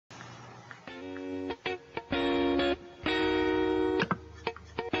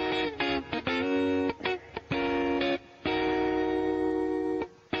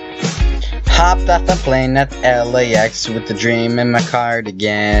Hopped off a plane at LAX with a dream in my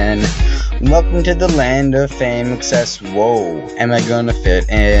cardigan. Welcome to the land of fame, success. Whoa, am I gonna fit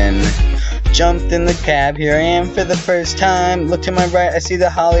in? Jumped in the cab, here I am for the first time. Look to my right, I see the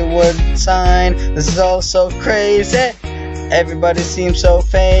Hollywood sign. This is all so crazy. Everybody seems so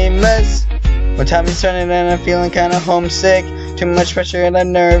famous. My tummy's turning and I'm feeling kinda homesick. Too much pressure and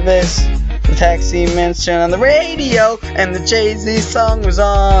I'm nervous. The taxi man's turned on the radio and the Jay-Z song was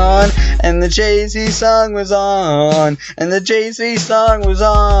on. And the Jay-Z song was on. And the Jay-Z song was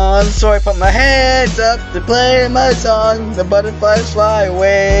on. So I put my hands up to play my song. The butterflies fly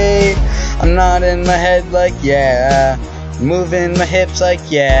away. I'm nodding my head like yeah. Moving my hips like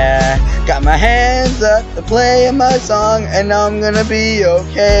yeah. Got my hands up to play my song. And now I'm gonna be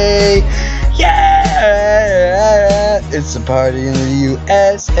okay. Yeah, it's a party in the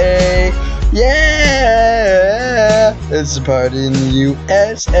USA. Yeah, it's a party in the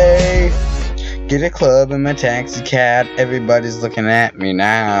USA. Get a club in my taxi cab. Everybody's looking at me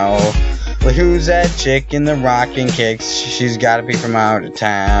now. Like, who's that chick in the rocking kicks? She's gotta be from out of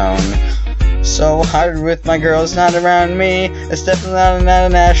town. So hard with my girls not around me. It's definitely not a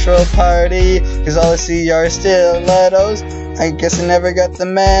natural party, cause all I see are stilettos. I guess I never got the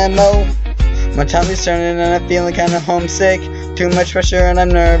memo. My tummy's turning and I'm feeling kinda homesick. Too much pressure and I'm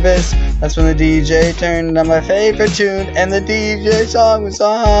nervous. That's when the DJ turned on my favorite tune. And the DJ song was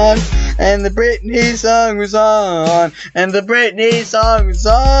on. And the Britney song was on. And the Britney song was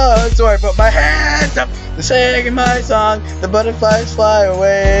on. So I put my hands up to sing my song. The butterflies fly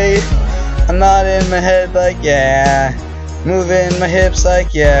away. I'm nodding my head like yeah. Moving my hips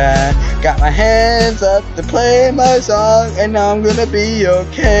like yeah. Got my hands up to play my song. And now I'm gonna be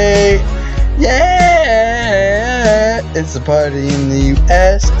okay. Yeah, it's a party in the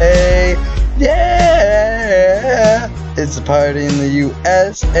USA. Yeah, it's a party in the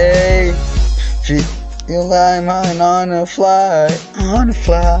USA. Feel I'm on a fly,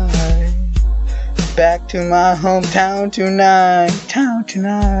 back to my hometown tonight,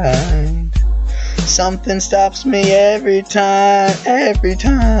 Something stops me every time.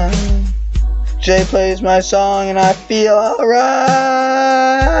 Jay plays my song and I feel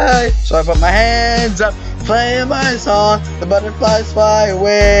alright. So I put my hands up, playing my song. The butterflies fly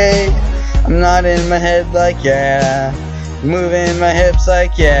away. I'm nodding my head like yeah. Moving my hips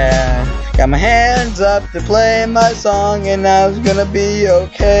like yeah. Got my hands up to play my song and now it's gonna be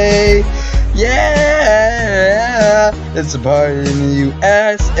okay. Yeah, it's a party in the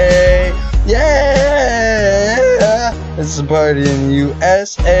USA. Yeah, it's a party in the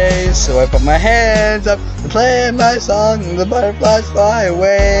USA. So I put my hands up to play my song and the butterflies fly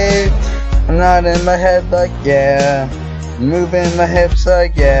away. I'm nodding my head like yeah. Moving my hips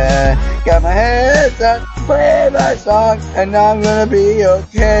like yeah. Got my hands up to play my song and now I'm gonna be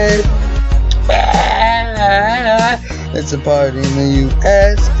okay. It's a party in the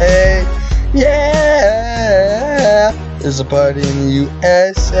USA. Yeah, it's a party in the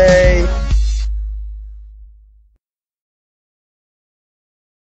USA.